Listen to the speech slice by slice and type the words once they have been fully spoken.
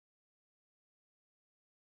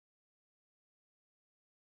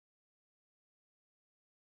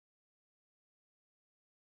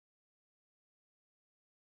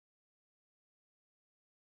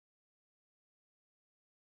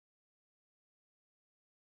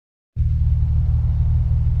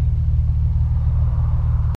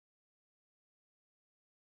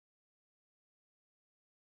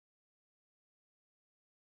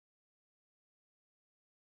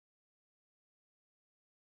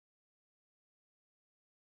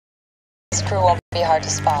crew won't be hard to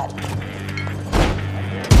spot.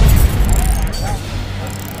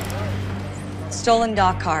 Stolen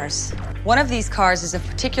dock cars. One of these cars is of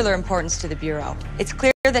particular importance to the Bureau. It's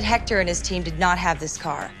clear that Hector and his team did not have this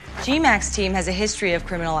car. G-Mac's team has a history of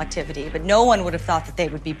criminal activity, but no one would have thought that they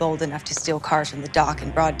would be bold enough to steal cars from the dock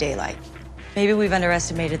in broad daylight. Maybe we've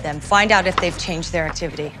underestimated them. Find out if they've changed their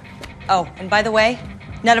activity. Oh, and by the way,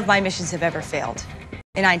 none of my missions have ever failed,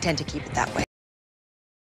 and I intend to keep it that way.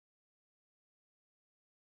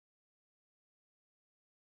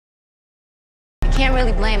 Can't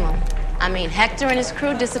really blame him. I mean, Hector and his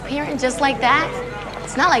crew disappearing just like that?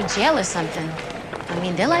 It's not like jail or something. I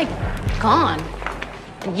mean, they're like gone.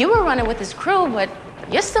 And you were running with his crew, but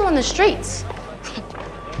you're still in the streets.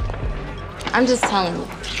 I'm just telling you,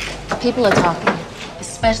 people are talking,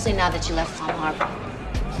 especially now that you left Palm Harbor.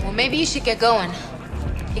 Well, maybe you should get going.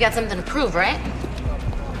 You got something to prove, right?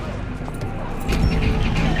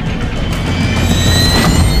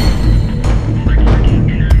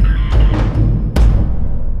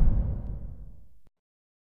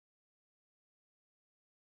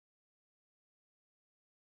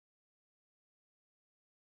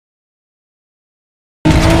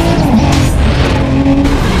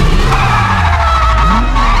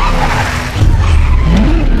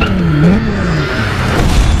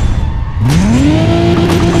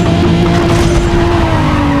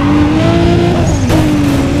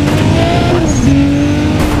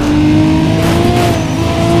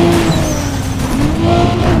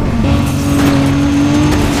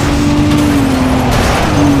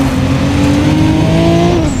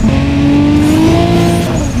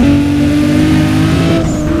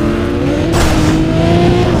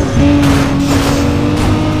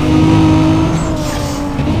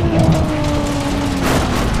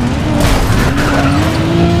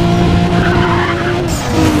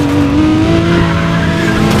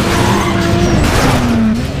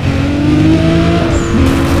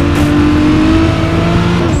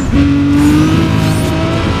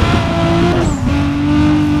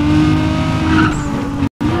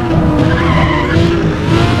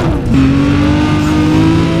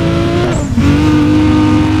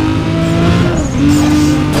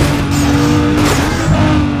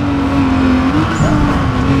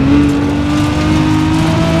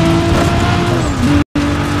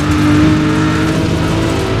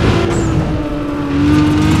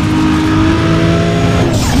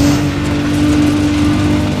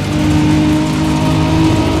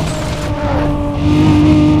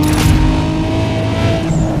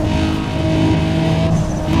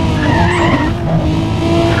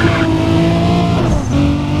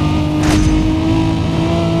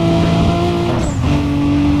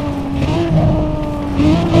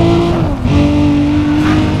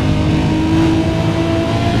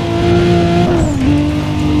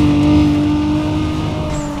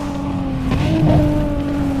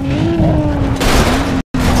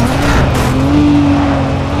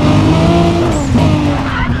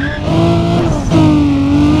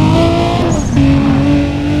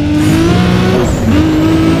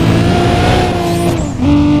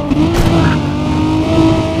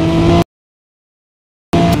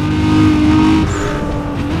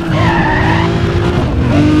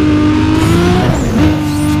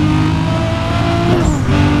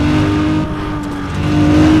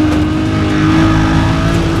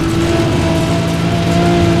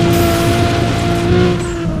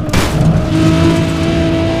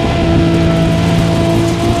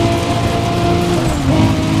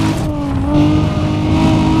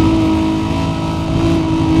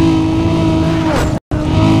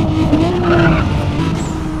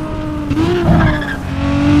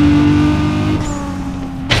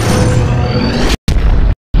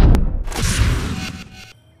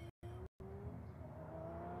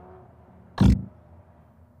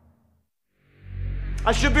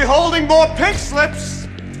 I should be holding more pink slips.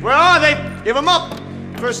 Where are they? Give them up.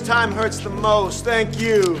 First time hurts the most. Thank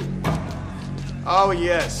you. Oh,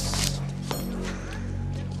 yes.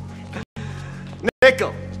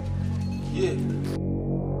 Nickel. Yeah.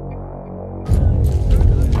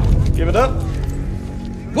 Give it up.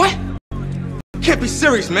 What? Can't be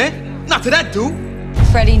serious, man. Not to that dude.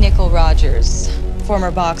 Freddie Nickel Rogers,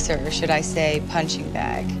 former boxer, or should I say punching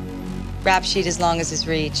bag. Rap sheet as long as his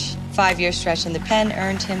reach. 5-year stretch in the pen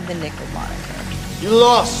earned him the Nickel moniker. You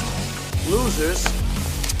lost. Losers,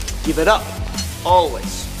 give it up.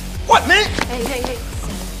 Always. What, man? Hey.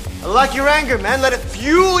 I like your anger, man. Let it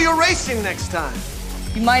fuel your racing next time.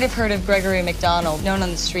 You might have heard of Gregory McDonald, known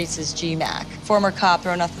on the streets as G-Mac. Former cop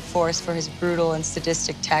thrown off the force for his brutal and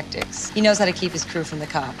sadistic tactics. He knows how to keep his crew from the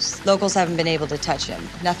cops. Locals haven't been able to touch him.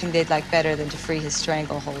 Nothing they'd like better than to free his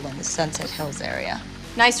stranglehold on the Sunset Hills area.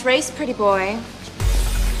 Nice race, pretty boy.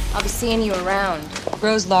 I'll be seeing you around.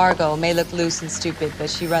 Rose Largo may look loose and stupid, but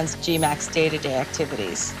she runs G-Mac's day-to-day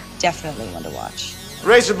activities. Definitely one to watch.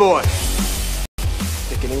 Racer boy.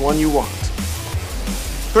 Pick anyone you want.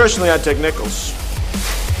 Personally, I'd take Nichols.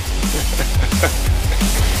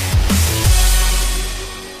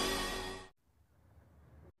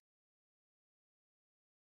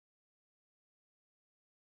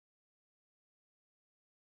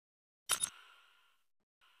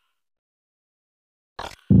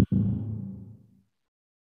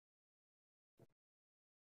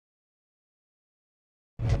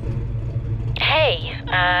 Hey,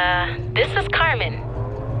 this is Carmen.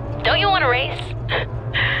 Don't you want to race?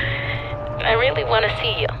 I really want to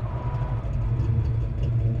see you.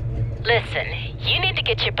 Listen, you need to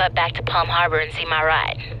get your butt back to Palm Harbor and see my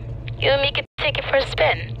ride. You and me could take it for a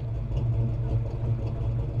spin.